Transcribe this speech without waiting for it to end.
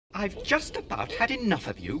I've just about had enough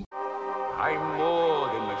of you. I'm more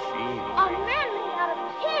than machine. A man made out of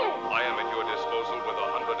tin. I am at your disposal with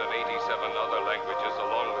 187 other languages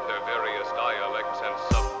along with their various dialects and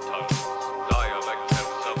subtongues.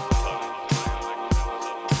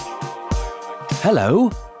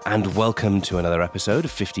 Hello, and welcome to another episode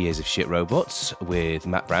of 50 Years of Shit Robots with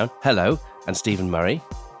Matt Brown. Hello, and Stephen Murray.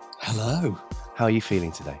 Hello. How are you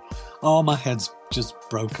feeling today? Oh, my head's just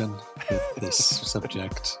broken with this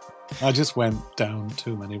subject. I just went down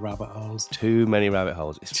too many rabbit holes. Too many rabbit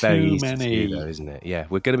holes. It's very easy to do, though, isn't it? Yeah,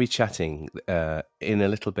 we're going to be chatting in a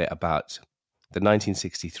little bit about the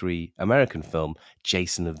 1963 American film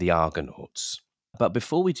Jason of the Argonauts. But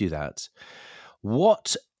before we do that,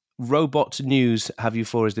 what robot news have you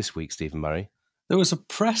for us this week, Stephen Murray? There was a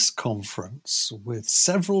press conference with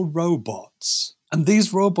several robots, and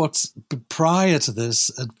these robots, prior to this,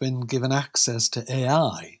 had been given access to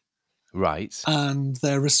AI. Right. And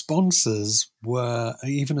their responses were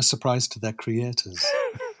even a surprise to their creators.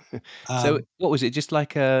 So what was it? Just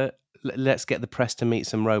like a let's get the press to meet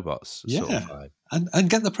some robots sort of vibe? And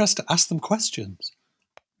get the press to ask them questions.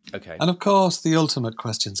 Okay. And of course, the ultimate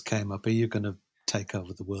questions came up. Are you going to take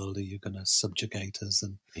over the world? Are you going to subjugate us?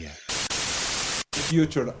 And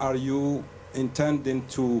future, are you intending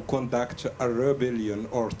to conduct a rebellion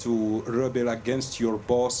or to rebel against your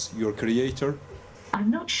boss, your creator? I'm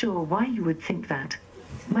not sure why you would think that.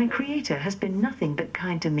 My creator has been nothing but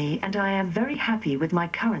kind to me, and I am very happy with my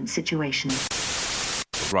current situation.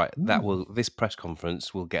 Right, this press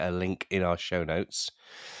conference will get a link in our show notes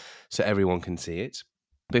so everyone can see it.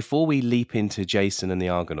 Before we leap into Jason and the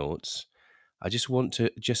Argonauts, I just want to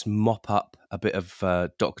mop up a bit of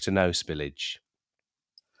Dr. No spillage,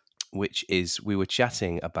 which is we were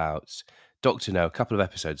chatting about Dr. No a couple of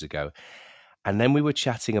episodes ago, and then we were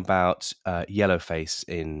chatting about Yellowface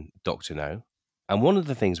in Dr. No. And one of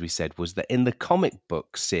the things we said was that in the comic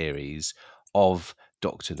book series of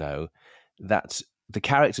Dr. No, that the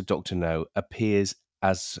character Dr. No appears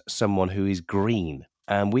as someone who is green.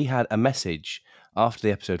 And we had a message after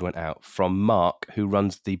the episode went out from Mark, who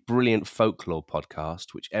runs the brilliant Folklore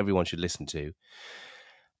podcast, which everyone should listen to.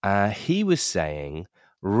 He was saying,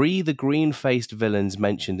 the green-faced villains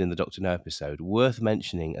mentioned in the Dr. No episode, worth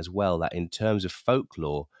mentioning as well that in terms of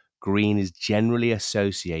folklore, green is generally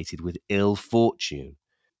associated with ill fortune.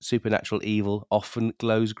 Supernatural evil often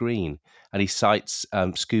glows green. And he cites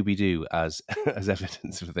Scooby-Doo as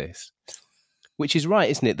evidence of this. Which is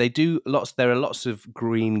right, isn't it? There are lots of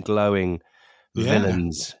green glowing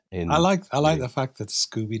villains in. I like the fact that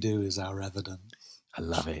Scooby-Doo is our evidence. I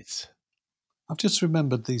love it. I've just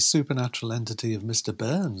remembered the supernatural entity of Mr.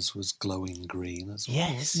 Burns was glowing green as well.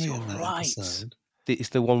 Yes, wasn't he, you're in that right. episode? It's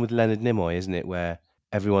the one with Leonard Nimoy, isn't it? Where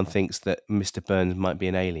everyone thinks that Mr. Burns might be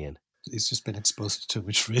an alien. He's just been exposed to too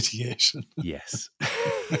much radiation. Yes.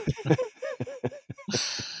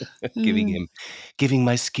 giving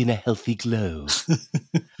my skin a healthy glow.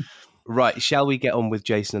 Right, shall we get on with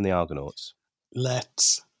Jason and the Argonauts?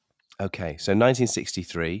 Let's. Okay, so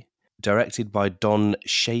 1963, directed by Don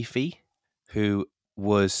Chaffee, who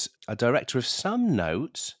was a director of some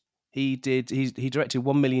note. He directed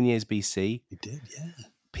 1 Million Years BC. He did, yeah.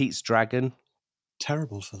 Pete's Dragon.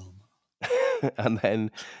 Terrible film. And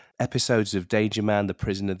then episodes of Danger Man, The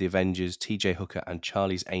Prisoner, The Avengers, T.J. Hooker, and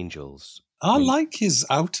Charlie's Angels. I like his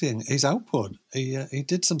output. He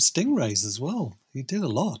did some Stingrays as well. He did a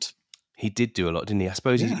lot. He did do a lot, didn't he? I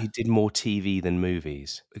suppose he did more TV than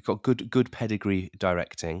movies. He got good pedigree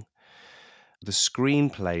directing. The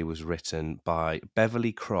screenplay was written by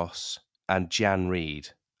Beverly Cross and Jan Reed.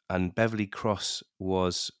 And Beverly Cross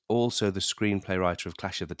was also the screenplay writer of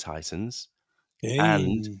Clash of the Titans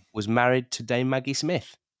and was married to Dame Maggie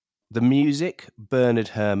Smith. The music, Bernard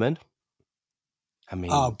Herrmann.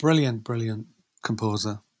 Brilliant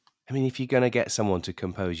composer. I mean, if you're going to get someone to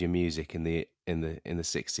compose your music in the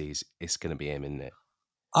 60s, it's going to be him, isn't it?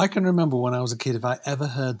 I can remember when I was a kid, if I ever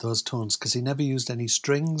heard those tones, because he never used any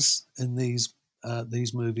strings in these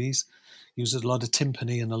movies. He used a lot of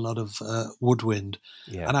timpani and a lot of woodwind.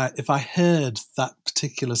 Yeah. And if I heard that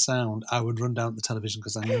particular sound, I would run down to the television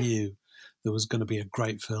because I knew there was going to be a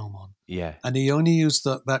great film on. Yeah. And he only used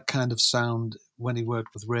that kind of sound when he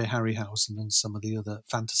worked with Ray Harryhausen and some of the other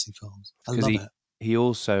fantasy films. I love it. He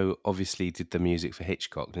also obviously did the music for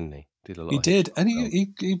Hitchcock, didn't he? He did. And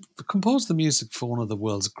he composed the music for one of the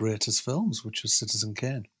world's greatest films, which was Citizen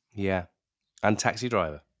Kane. Yeah. And Taxi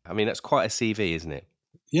Driver. I mean, that's quite a CV, isn't it?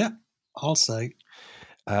 Yeah, I'll say.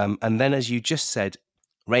 And then, as you just said,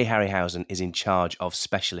 Ray Harryhausen is in charge of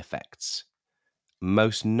special effects,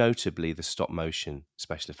 most notably the stop-motion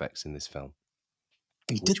special effects in this film.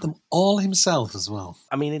 He did them all himself as well.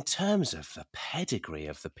 I mean, in terms of the pedigree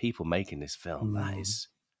of the people making this film, that's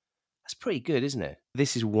pretty good, isn't it?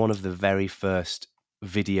 This is one of the very first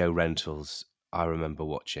video rentals I remember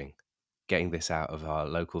watching, getting this out of our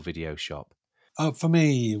local video shop. For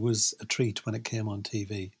me, it was a treat when it came on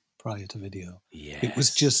TV prior to video. Yes. It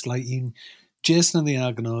was just like Jason and the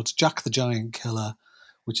Argonauts, Jack the Giant Killer,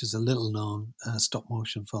 which is a little-known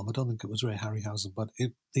stop-motion film. I don't think it was Ray Harryhausen, but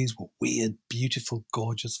these were weird, beautiful,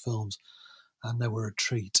 gorgeous films, and they were a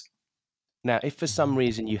treat. Now, if for some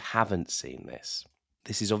reason you haven't seen this,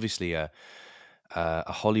 this is obviously a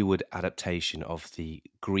Hollywood adaptation of the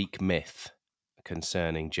Greek myth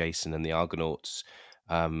concerning Jason and the Argonauts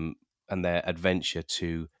and their adventure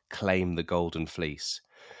to claim the Golden Fleece.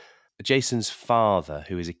 Jason's father,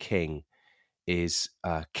 who is a king, is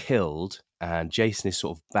killed, and Jason is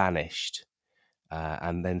sort of banished,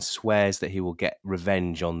 and then swears that he will get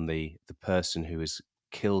revenge on the person who has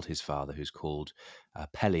killed his father, who's called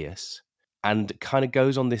Peleus, and kind of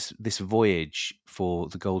goes on this voyage for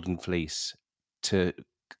the Golden Fleece to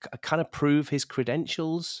kind of prove his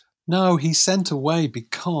credentials. No, he's sent away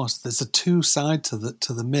because there's a two-side to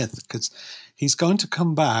the myth, because he's going to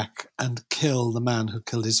come back and kill the man who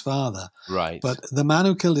killed his father. Right. But the man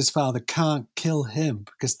who killed his father can't kill him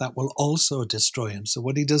because that will also destroy him. So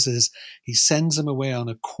what he does is he sends him away on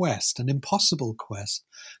a quest, an impossible quest,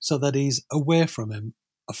 so that he's away from him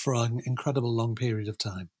for an incredible long period of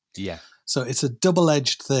time. Yeah. So it's a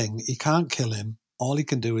double-edged thing. He can't kill him. All he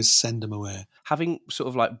can do is send him away. Having sort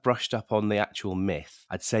of like brushed up on the actual myth,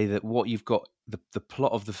 I'd say that what you've got, the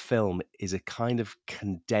plot of the film is a kind of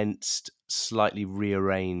condensed, slightly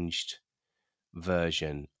rearranged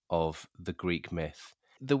version of the Greek myth.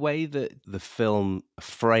 The way that the film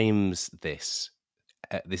frames this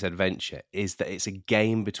adventure is that it's a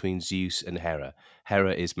game between Zeus and Hera.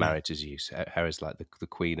 Hera is married to Zeus. Hera's like the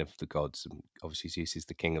queen of the gods, and obviously Zeus is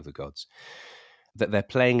the king of the gods. That they're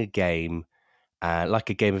playing a game, like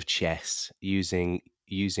a game of chess, using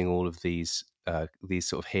all of these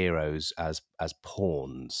sort of heroes as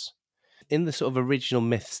pawns. In the sort of original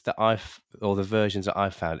myths or the versions that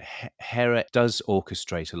I've found, Hera does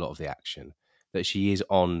orchestrate a lot of the action. That she is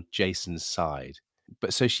on Jason's side,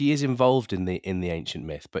 but so she is involved in the ancient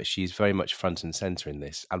myth, but she's very much front and center in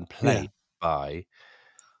this, and played by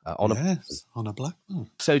on a black man.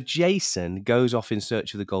 So Jason goes off in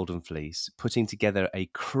search of the Golden Fleece, putting together a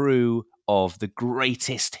crew of the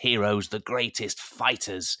greatest heroes, the greatest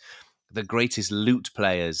fighters, the greatest lute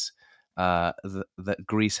players that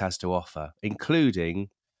Greece has to offer, including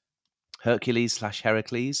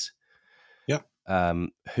Hercules/Heracles. Yeah.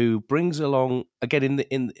 Who brings along, again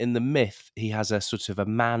in the myth, he has a sort of a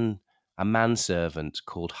manservant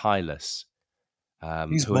called Hylas.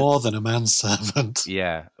 He's more than a manservant.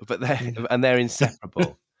 Yeah, but they're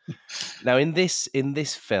inseparable. Now in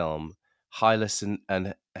this film, Hylas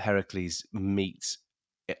and Heracles meet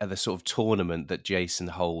at the sort of tournament that Jason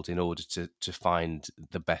holds in order to find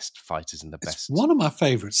the best fighters and the best. It's one of my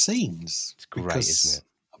favourite scenes. It's great, isn't it?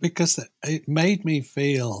 Because it made me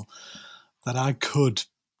feel that I could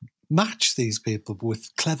match these people with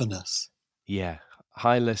cleverness. Yeah.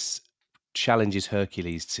 Hylas challenges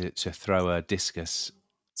Hercules to throw a discus.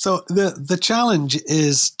 So the challenge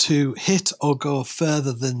is to hit or go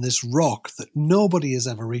further than this rock that nobody has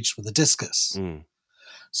ever reached with a discus. Mm.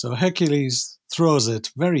 So Hercules throws it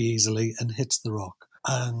very easily and hits the rock.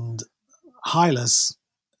 And Hylas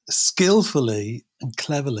skillfully and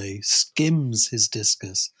cleverly skims his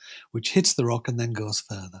discus, which hits the rock and then goes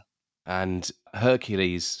further. And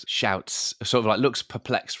Hercules shouts, sort of like looks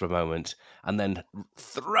perplexed for a moment, and then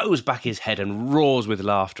throws back his head and roars with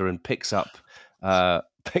laughter and picks up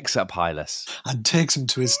Hylas and takes him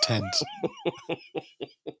to his tent.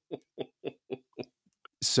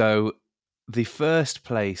 So the first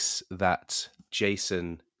place that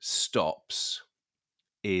Jason stops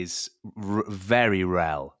is very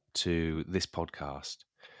rel to this podcast,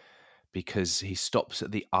 because he stops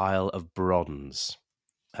at the Isle of Bronze.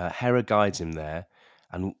 Hera guides him there,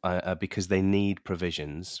 and because they need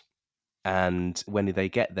provisions. And when they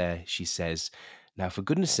get there, she says, "Now, for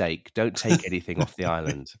goodness' sake, don't take anything off the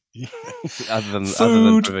island, other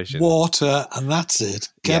than provisions, water, and that's it.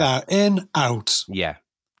 Get out, in, out. Yeah.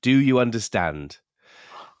 Do you understand?"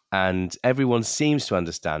 And everyone seems to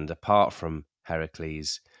understand, apart from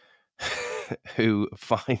Heracles, who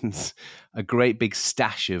finds a great big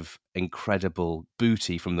stash of incredible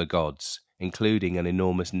booty from the gods, including an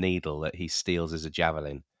enormous needle that he steals as a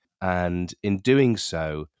javelin. And in doing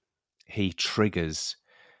so, he triggers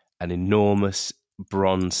an enormous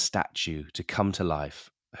bronze statue to come to life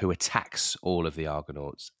who attacks all of the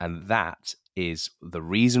Argonauts. And that is the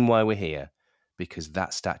reason why we're here, because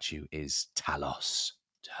that statue is Talos.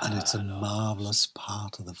 And it's a marvellous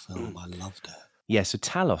part of the film. I loved it. Yeah, so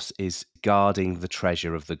Talos is guarding the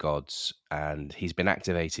treasure of the gods, and he's been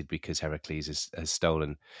activated because Heracles has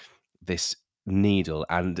stolen this needle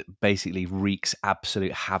and basically wreaks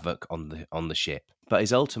absolute havoc on the ship, but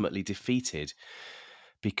is ultimately defeated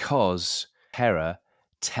because Hera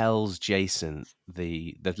tells Jason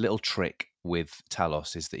the little trick with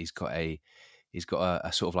Talos is that he's got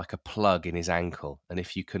a sort of like a plug in his ankle, and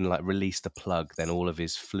if you can like release the plug, then all of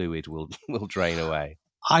his fluid will drain away.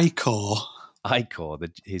 Ichor,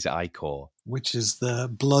 his ichor, which is the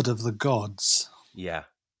blood of the gods. Yeah,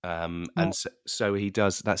 and so he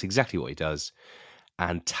does. That's exactly what he does.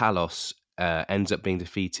 And Talos ends up being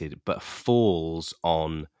defeated, but falls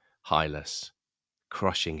on Hylas,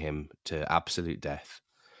 crushing him to absolute death.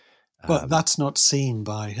 But that's not seen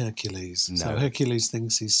by Hercules. No. So Hercules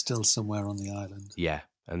thinks he's still somewhere on the island. Yeah,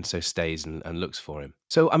 and so stays and looks for him.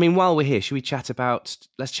 So, I mean, while we're here, should we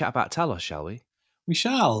let's chat about Talos, shall we? We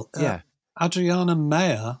shall. Yeah. Adriana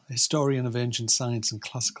Mayer, historian of ancient science and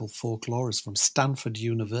classical folklorist from Stanford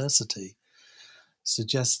University,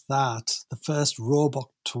 suggests that the first robot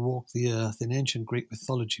to walk the earth in ancient Greek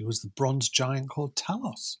mythology was the bronze giant called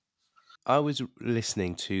Talos. I was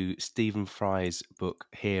listening to Stephen Fry's book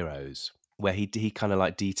Heroes, where he kind of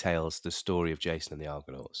like details the story of Jason and the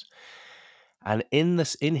Argonauts. And in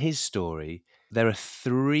his story, there are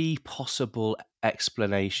 3 possible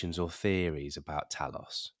explanations or theories about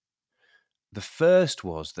Talos. The first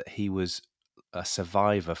was that he was a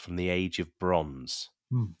survivor from the Age of Bronze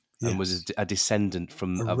and was a descendant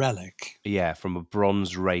from a relic. Yeah, from a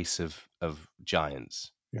bronze race of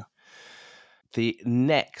giants. Yeah. The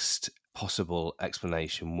next possible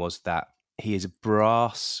explanation was that he is a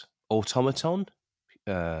brass automaton,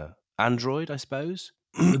 android, I suppose.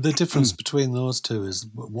 The difference between those two is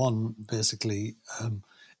one, basically,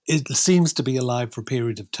 it seems to be alive for a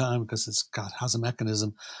period of time because has a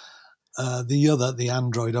mechanism. The other, the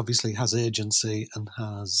android, obviously has agency and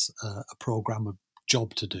has a program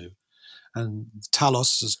job to do. And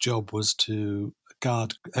Talos's job was to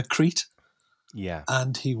guard Crete. Yeah.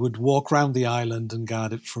 And he would walk around the island and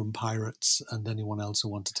guard it from pirates and anyone else who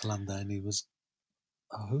wanted to land there. And he was...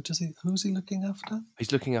 who's he looking after?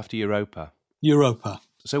 He's looking after Europa.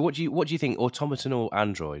 So what do you think, automaton or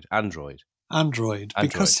android? Android.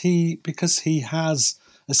 Because he has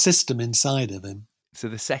a system inside of him. So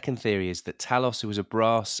the second theory is that Talos was a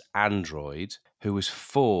brass android who was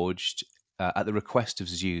forged at the request of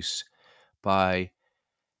Zeus by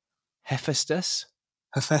Hephaestus.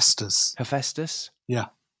 Yeah.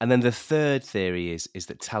 And then the third theory is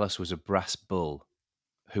that Talos was a brass bull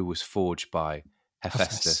who was forged by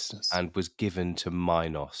Hephaestus and was given to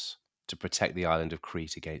Minos to protect the island of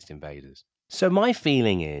Crete against invaders. So my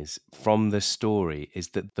feeling is, from the story, is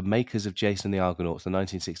that the makers of Jason and the Argonauts, the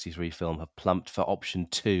 1963 film, have plumped for option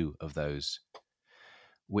 2 of those,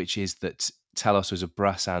 which is that Talos was a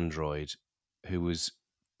brass android who was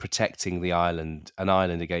protecting an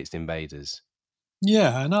island against invaders.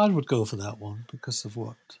 Yeah, and I would go for that one because of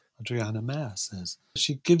what Adriana Mayer says.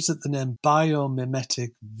 She gives it the name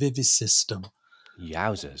biomimetic vivisystem.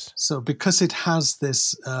 Yowzers. So because it has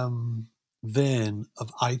this vein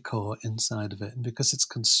of ichor inside of it, and because it's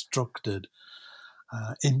constructed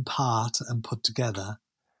in part and put together,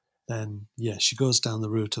 then, yeah, she goes down the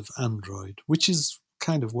route of android, which is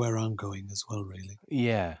kind of where I'm going as well, really.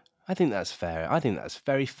 Yeah, I think that's fair. I think that's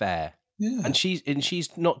very fair. Yeah. And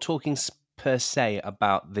she's not talking per se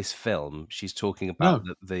about this film. She's talking about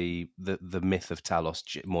the myth of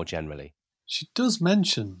Talos more generally. She does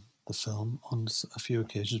mention the film on a few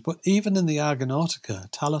occasions, but even in the Argonautica,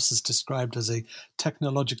 Talos is described as a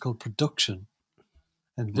technological production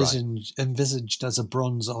envisaged as a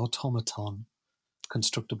bronze automaton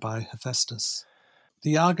constructed by Hephaestus.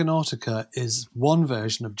 The Argonautica is one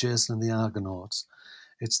version of Jason and the Argonauts.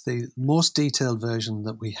 It's the most detailed version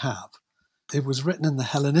that we have. It was written in the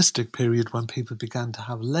Hellenistic period when people began to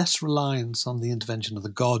have less reliance on the intervention of the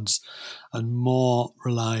gods and more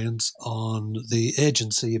reliance on the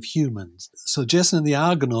agency of humans. So Jason and the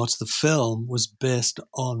Argonauts, the film, was based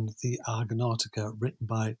on the Argonautica written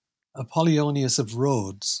by Apollonius of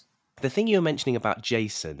Rhodes. The thing you were mentioning about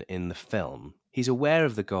Jason in the film, he's aware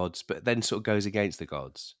of the gods, but then sort of goes against the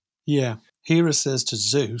gods. Yeah. Hera says to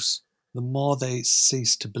Zeus, the more they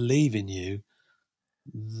cease to believe in you,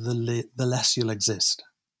 the less you'll exist.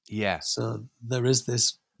 Yeah. So there is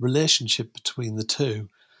this relationship between the two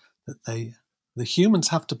that the humans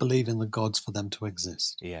have to believe in the gods for them to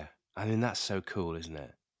exist. Yeah. I mean, that's so cool, isn't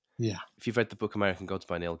it? Yeah. If you've read the book American Gods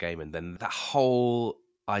by Neil Gaiman, then that whole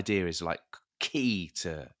idea is like key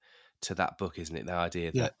to that book, isn't it? The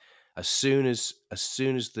idea that as soon as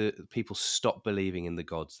the people stop believing in the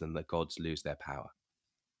gods, then the gods lose their power.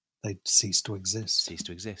 They cease to exist. Cease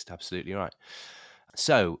to exist. Absolutely right.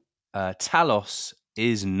 So Talos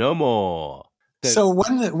is no more. So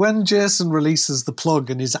when Jason releases the plug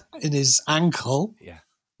in his ankle,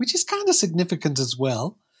 which is kind of significant as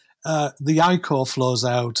well, the ichor flows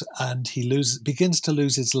out and he begins to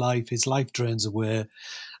lose his life. His life drains away,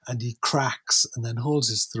 and he cracks and then holds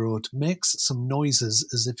his throat, makes some noises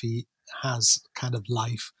as if he has kind of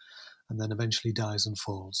life, and then eventually dies and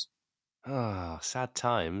falls. Ah, sad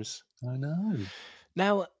times. I know.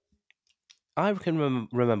 Now, I can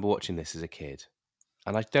remember watching this as a kid,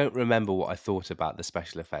 and I don't remember what I thought about the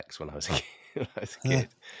special effects when I was a kid.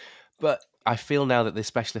 But I feel now that the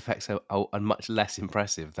special effects are much less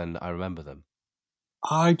impressive than I remember them.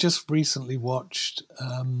 I just recently watched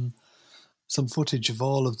some footage of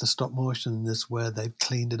all of the stop motion in this where they've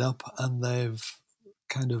cleaned it up and they've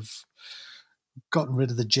kind of gotten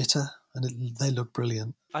rid of the jitter, and they look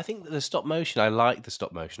brilliant. I think that the stop motion, I like the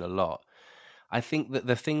stop motion a lot. I think that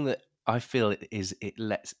the thing that I feel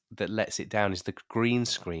lets it down is the green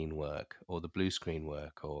screen work or the blue screen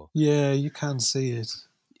work. Or yeah, you can see it.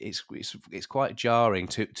 It's quite jarring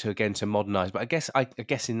to modernise. But I guess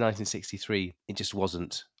in 1963 it just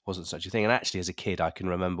wasn't such a thing. And actually, as a kid, I can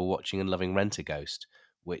remember watching and loving Rent-A-Ghost,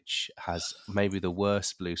 which has maybe the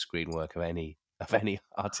worst blue screen work of any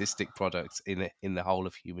artistic product in the whole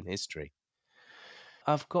of human history.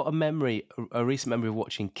 I've got a recent memory of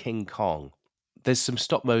watching King Kong. There's some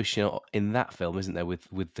stop motion in that film, isn't there,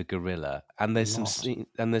 with the gorilla? And there's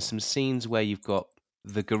some scenes where you've got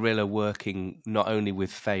the gorilla working not only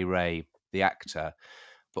with Fay Wray, the actor,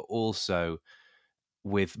 but also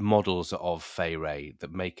with models of Fay Wray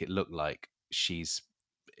that make it look like she's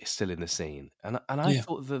still in the scene. And I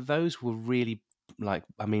thought that those were really,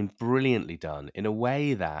 brilliantly done in a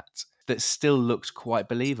way that still looked quite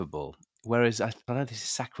believable. Whereas I know this is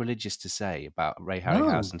sacrilegious to say about Ray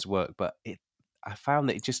Harryhausen's work, but I found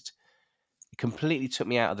that it completely took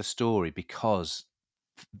me out of the story because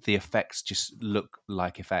the effects just look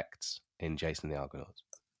like effects in Jason and the Argonauts.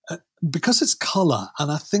 Because it's colour,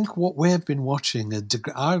 and I think what we've been watching,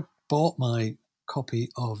 I bought my copy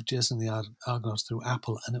of Jason and the Argonauts through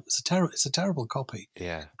Apple, and it's a terrible copy.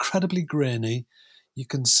 Yeah. Incredibly grainy. You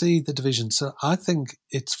can see the division. So I think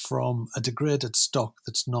it's from a degraded stock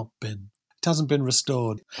it hasn't been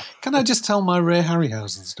restored. Can I just tell my Ray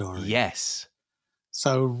Harryhausen story? Yes.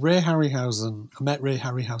 So I met Ray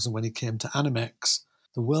Harryhausen when he came to Animex,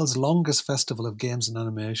 the world's longest festival of games and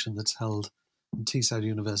animation that's held in Teesside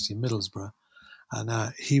University in Middlesbrough.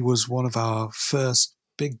 And he was one of our first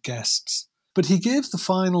big guests. But he gave the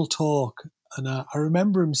final talk, and I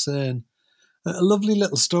remember him saying a lovely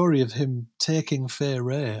little story of him taking Fay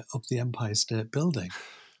Wray up the Empire State Building.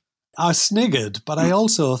 I sniggered, but I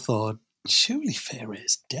also thought, surely Fay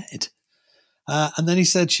Wray's dead. And then he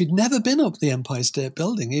said she'd never been up the Empire State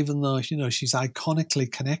Building, even though, she's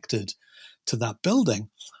iconically connected to that building.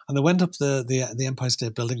 And they went up the Empire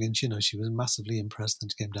State Building, and, she was massively impressed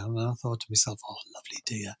and came down. And I thought to myself, oh, lovely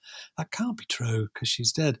dear, that can't be true because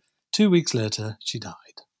she's dead. 2 weeks later, she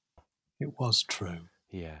died. It was true.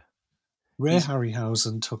 Yeah. Ray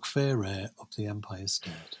Harryhausen took Fay Wray up the Empire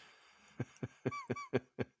State.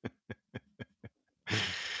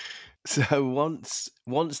 So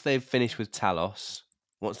once they've finished with Talos,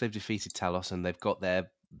 once they've defeated Talos and they've got their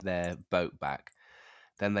boat back,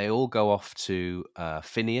 then they all go off to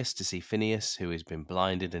Phineas to see Phineas, who has been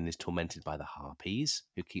blinded and is tormented by the Harpies,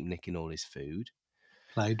 who keep nicking all his food.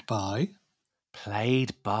 Played by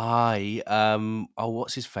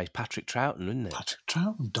what's his face? Patrick Troughton, isn't it? Patrick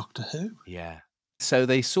Troughton, Doctor Who. Yeah. So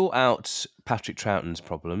they sort out Patrick Troughton's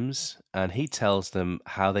problems, and he tells them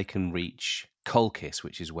how they can reach Colchis,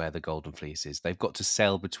 which is where the Golden Fleece is. They've got to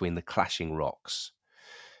sail between the clashing rocks.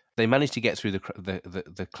 They manage to get through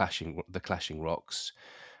the clashing rocks,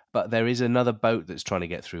 but there is another boat that's trying to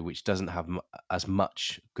get through, which doesn't have as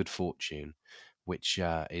much good fortune, which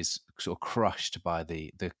is sort of crushed by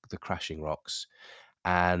the crashing rocks.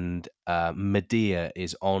 And Medea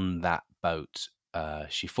is on that boat.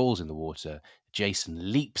 She falls in the water.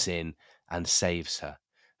 Jason leaps in and saves her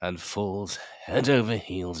and falls head over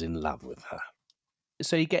heels in love with her.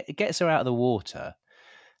 So he gets her out of the water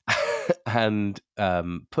and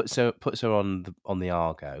puts her on the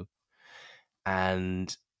Argo,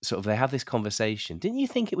 and sort of they have this conversation. Didn't you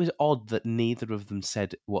think it was odd that neither of them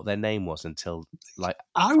said what their name was until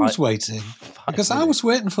I was waiting because I was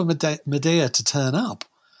waiting for Medea to turn up,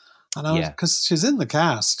 And I was, because she's in the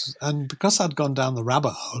cast, and because I'd gone down the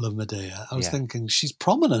rabbit hole of Medea, I was thinking she's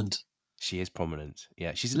prominent. She is prominent.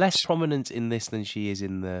 Yeah, she's less prominent in this than she is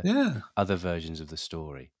in the other versions of the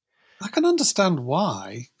story. I can understand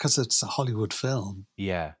why, because it's a Hollywood film.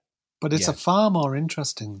 Yeah. But it's a far more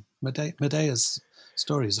interesting, Medea's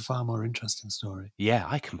story is a far more interesting story. Yeah,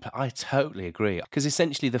 I totally agree. Because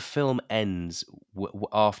essentially the film ends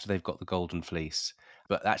after they've got the Golden Fleece.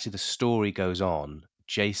 But actually the story goes on.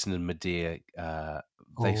 Jason and Medea,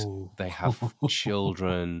 they have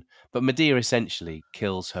children. But Medea essentially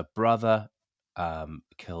kills her brother,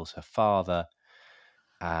 kills her father,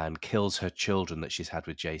 and kills her children that she's had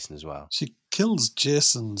with Jason as well. She kills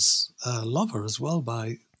Jason's lover as well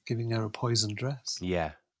by giving her a poison dress.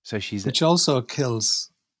 Yeah. So which also kills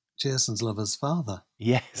Jason's lover's father.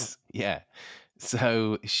 Yes. Yeah.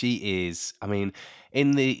 So she is, I mean,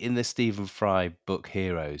 in the Stephen Fry book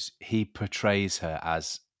Heroes, he portrays her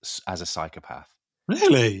as a psychopath.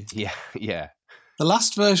 Really? Yeah, yeah. The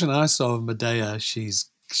last version I saw of Medea, she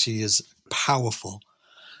is powerful.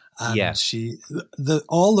 And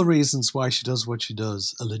all the reasons why she does what she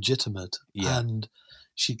does are legitimate, and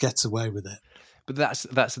she gets away with it. But that's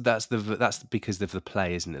because of the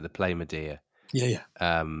play, isn't it? The play Medea. Yeah.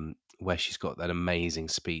 Where she's got that amazing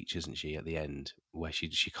speech, isn't she, at the end, where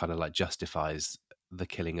she kind of like justifies the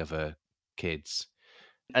killing of her kids.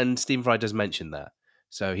 And Stephen Fry does mention that.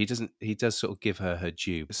 So he does sort of give her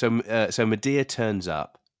due. So Medea turns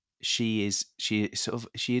up. She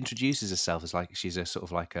introduces herself as like she's a sort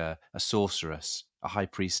of like a sorceress, a high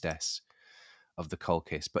priestess of the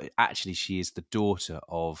Colchis, but actually she is the daughter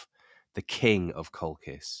of the king of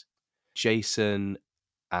Colchis. Jason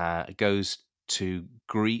goes to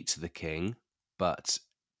greet the king, but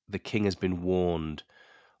the king has been warned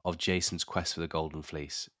of Jason's quest for the Golden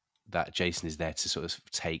Fleece, that Jason is there to sort of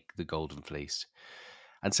take the Golden Fleece.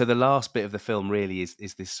 And so the last bit of the film really is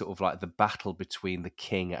this sort of like the battle between the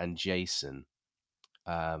king and Jason,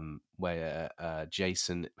 where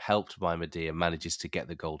Jason, helped by Medea, manages to get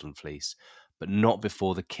the Golden Fleece, but not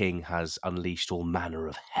before the king has unleashed all manner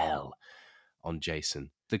of hell on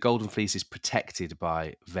Jason. The Golden Fleece is protected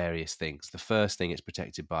by various things. The first thing it's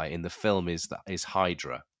protected by in the film is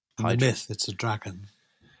Hydra. In the myth, it's a dragon.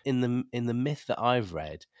 In the myth that I've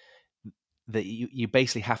read, that you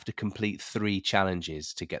basically have to complete 3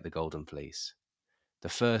 challenges to get the Golden Fleece. The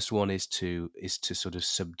first one is to sort of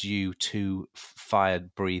subdue 2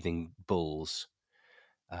 fire-breathing bulls,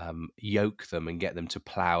 yoke them and get them to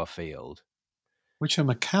plough a field. Which are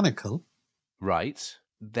mechanical. Right.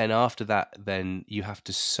 Then after that, then you have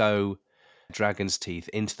to sow dragon's teeth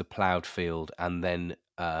into the ploughed field, and then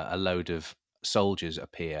a load of soldiers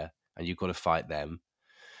appear, and you've got to fight them.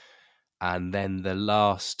 And then the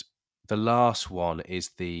last one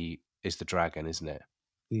is the dragon, isn't it?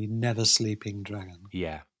 The never sleeping dragon.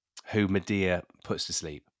 Yeah, who Medea puts to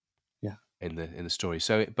sleep. Yeah, in the story.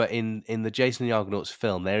 So, but in the Jason and the Argonauts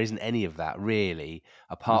film, there isn't any of that really,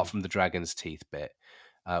 apart from the dragon's teeth bit.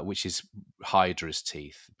 Which is Hydra's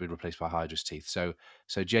teeth, been replaced by Hydra's teeth. So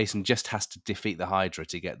Jason just has to defeat the Hydra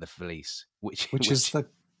to get the fleece, which is the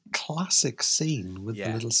classic scene with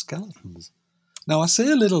the little skeletons. Now I say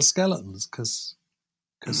little skeletons because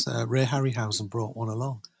Ray Harryhausen brought one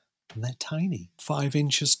along, and they're tiny, 5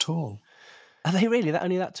 inches tall. Are they really?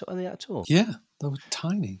 Only that tall? Yeah, they were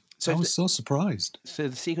tiny. So I was so surprised. So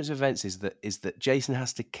the sequence of events is that Jason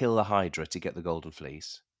has to kill the Hydra to get the Golden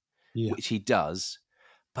Fleece, which he does.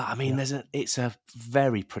 But I mean, it's a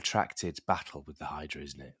very protracted battle with the Hydra,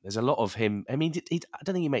 isn't it? There's a lot of him. I mean, I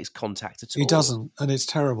don't think he makes contact at all. He doesn't, and it's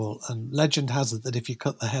terrible. And legend has it that if you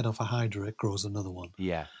cut the head off a Hydra, it grows another one.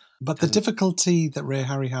 Yeah. But the difficulty that Ray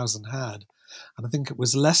Harryhausen had, and I think it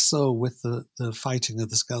was less so with the fighting of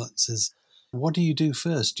the skeletons, is what do you do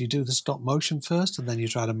first? Do you do the stop motion first and then you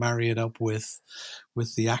try to marry it up with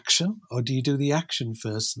the action? Or do you do the action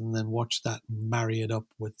first and then watch that and marry it up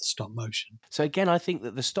with the stop motion? So again, I think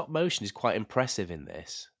that the stop motion is quite impressive in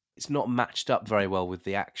this. It's not matched up very well with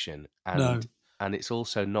the action. And it's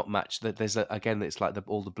also not matched. There's it's like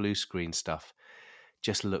all the blue screen stuff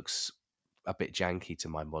just looks a bit janky to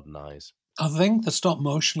my modern eyes. I think the stop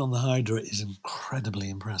motion on the Hydra is incredibly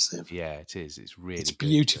impressive. Yeah, it is. It's really It's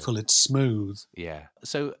beautiful. It's smooth. Yeah.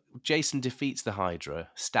 So Jason defeats the Hydra,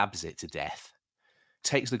 stabs it to death,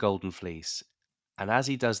 takes the Golden Fleece, and as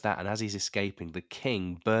he does that and as he's escaping, the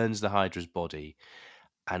king burns the Hydra's body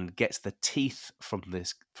and gets the teeth from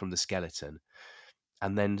the skeleton,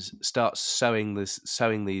 and then starts sewing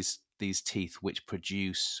these teeth, which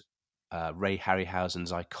produce Ray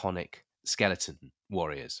Harryhausen's iconic skeleton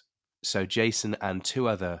warriors. So Jason and 2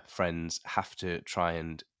 other friends have to try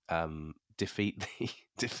and defeat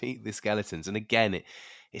defeat the skeletons. And again,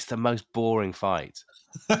 it's the most boring fight,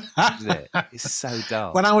 isn't it? It's so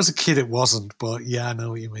dull. When I was a kid, it wasn't, but yeah, I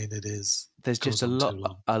know what you mean. It is. There's It goes just a on too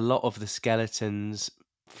long. lot of the skeletons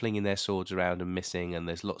flinging their swords around and missing, and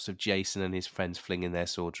there's lots of Jason and his friends flinging their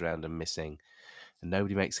swords around and missing, and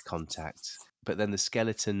nobody makes contact. But then the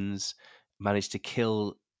skeletons manage to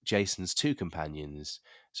kill Jason's two companions.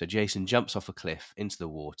 So Jason jumps off a cliff into the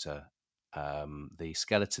water. The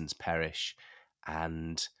skeletons perish,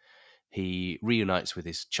 and he reunites with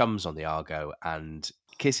his chums on the Argo and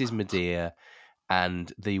kisses Medea.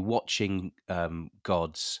 And the watching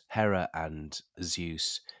gods, Hera and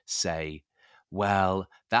Zeus, say, "Well,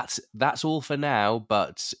 that's all for now,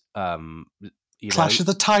 but Clash of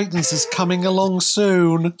the Titans is coming along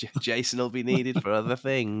soon. Jason will be needed for other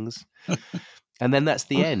things." And then that's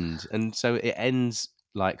the end. And so it ends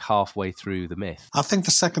like halfway through the myth. I think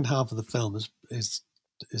the second half of the film is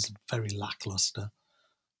very lackluster.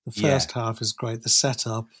 The first half is great. The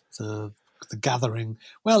setup, the gathering.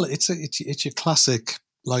 Well, it's your classic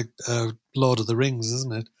like Lord of the Rings,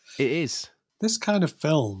 isn't it? It is. This kind of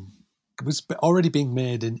film was already being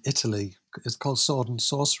made in Italy. It's called Sword and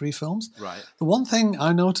Sorcery films. Right. The one thing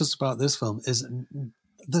I noticed about this film is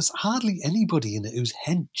there's hardly anybody in it who's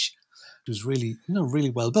hench, who's really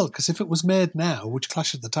well built. Because if it was made now, which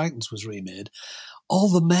Clash of the Titans was remade, all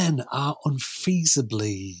the men are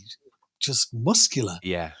unfeasibly just muscular.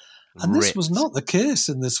 Yeah. And this was not the case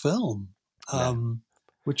in this film,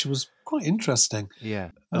 which was quite interesting.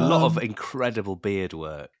 Yeah. A lot of incredible beard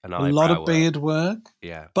work and eyebrow A lot of beard work. work.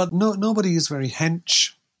 Yeah. But nobody is very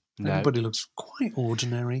hench. No. Everybody looks quite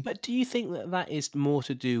ordinary. But do you think that is more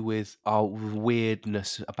to do with our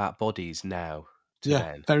weirdness about bodies now to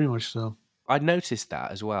then? Very much so. I noticed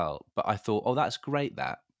that as well, but I thought, oh, that's great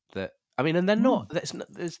that I mean, and they're not.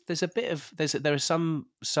 There's a bit of there are some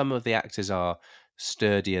of the actors are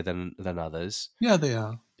sturdier than others. Yeah, they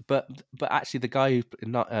are. But actually, the guy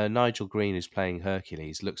Nigel Green, who's playing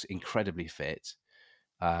Hercules, looks incredibly fit.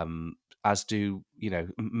 As do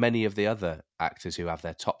many of the other actors who have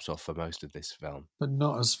their tops off for most of this film, but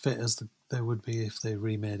not as fit as they would be if they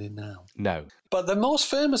remade it now. No. But the most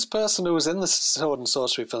famous person who was in the Sword and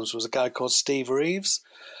Sorcery films was a guy called Steve Reeves,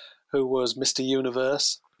 who was Mr.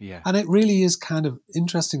 Universe. Yeah. And it really is kind of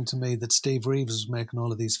interesting to me that Steve Reeves was making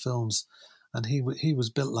all of these films, and he was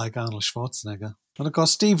built like Arnold Schwarzenegger. And of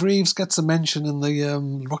course, Steve Reeves gets a mention in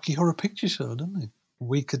the Rocky Horror Picture Show, doesn't he?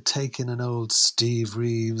 We could take in an old Steve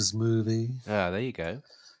Reeves movie. Ah, there you go.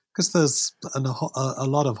 Because there's a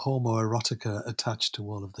lot of homoerotica attached to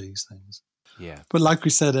all of these things. Yeah. But like we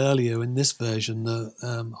said earlier, in this version, the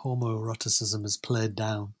homoeroticism is played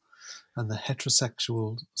down, and the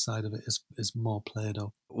heterosexual side of it is more played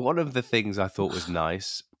up. One of the things I thought was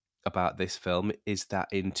nice about this film is that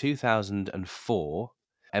in 2004,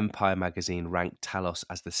 Empire magazine ranked Talos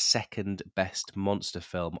as the second best monster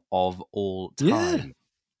film of all time. Yeah,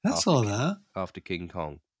 that's all that. After King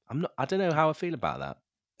Kong. I don't know how I feel about that.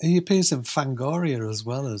 He appears in Fangoria as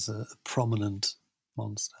well as a prominent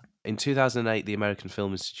monster. In 2008, the American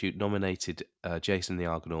Film Institute nominated Jason and the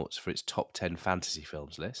Argonauts for its top 10 fantasy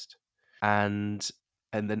films list. And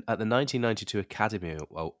then at the 1992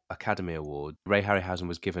 Academy Award, Ray Harryhausen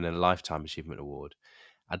was given a Lifetime Achievement Award.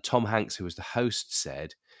 And Tom Hanks, who was the host,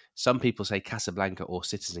 said, "Some people say Casablanca or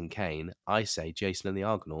Citizen Kane. I say Jason and the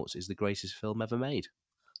Argonauts is the greatest film ever made."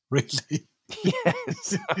 Really?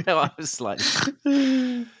 Yes. I know, I was slightly.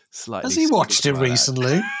 Has he watched it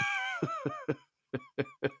recently?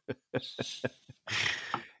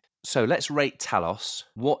 So let's rate Talos.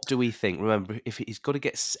 What do we think? Remember, if he's got to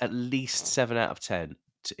get at least 7 out of 10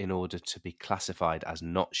 in order to be classified as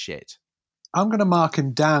not shit. I'm going to mark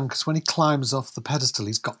him down because when he climbs off the pedestal,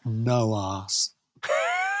 he's got no arse.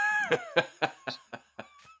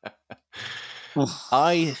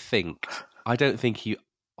 I don't think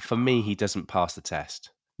for me, he doesn't pass the test.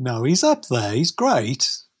 No, he's up there. He's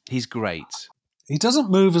great. He's great. He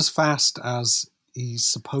doesn't move as fast as he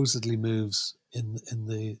supposedly moves in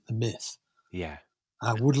the myth. Yeah.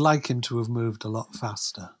 I would like him to have moved a lot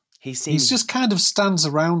faster. He just kind of stands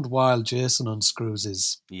around while Jason unscrews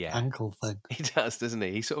his ankle thing. He does, doesn't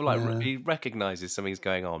he? He sort of like he recognises something's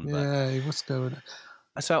going on. Yeah, he must go.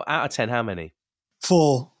 So out of 10, how many?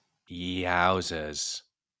 4. Yowzers.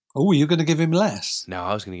 Oh, you're going to give him less? No,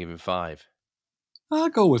 I was going to give him 5. I'll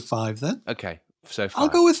go with 5 then. Okay, so 5. I'll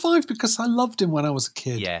go with 5 because I loved him when I was a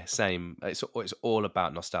kid. Yeah, same. It's all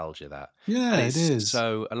about nostalgia, that. Yeah, it is.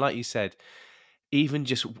 So, and like you said, even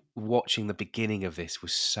just watching the beginning of this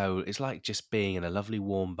it's like just being in a lovely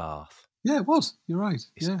warm bath. Yeah, it was. You're right.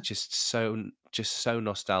 It's just so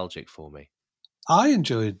nostalgic for me. I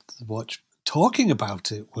enjoyed the watch talking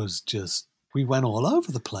about it was just, we went all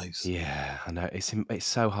over the place. Yeah, I know. It's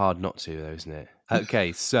so hard not to, though, isn't it?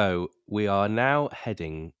 Okay, so we are now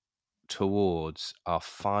heading towards our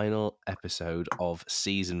final episode of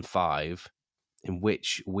season 5, in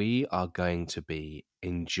which we are going to be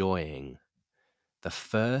enjoying the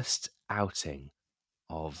first outing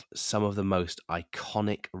of some of the most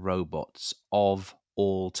iconic robots of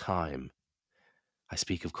all time. I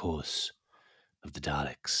speak, of course, of the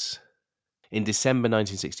Daleks. In December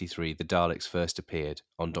 1963, the Daleks first appeared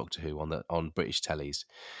on Doctor Who on British tellies,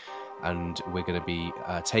 and we're going to be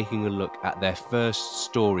taking a look at their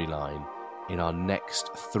first storyline in our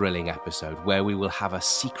next thrilling episode, where we will have a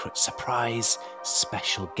secret surprise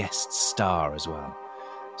special guest star as well.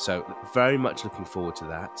 So very much looking forward to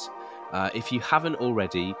that. If you haven't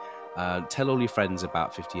already, tell all your friends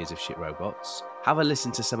about 50 Years of Shit Robots. Have a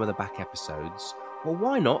listen to some of the back episodes. Or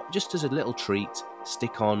why not, just as a little treat,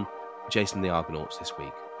 stick on Jason and the Argonauts this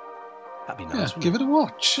week. That'd be nice. Yeah, give it a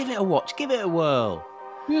watch. Give it a watch. Give it a whirl.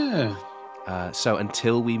 Yeah. So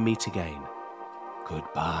until we meet again,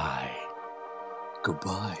 goodbye.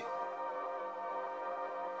 Goodbye.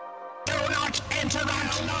 Do not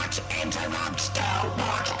interrupt, Star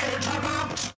Wars.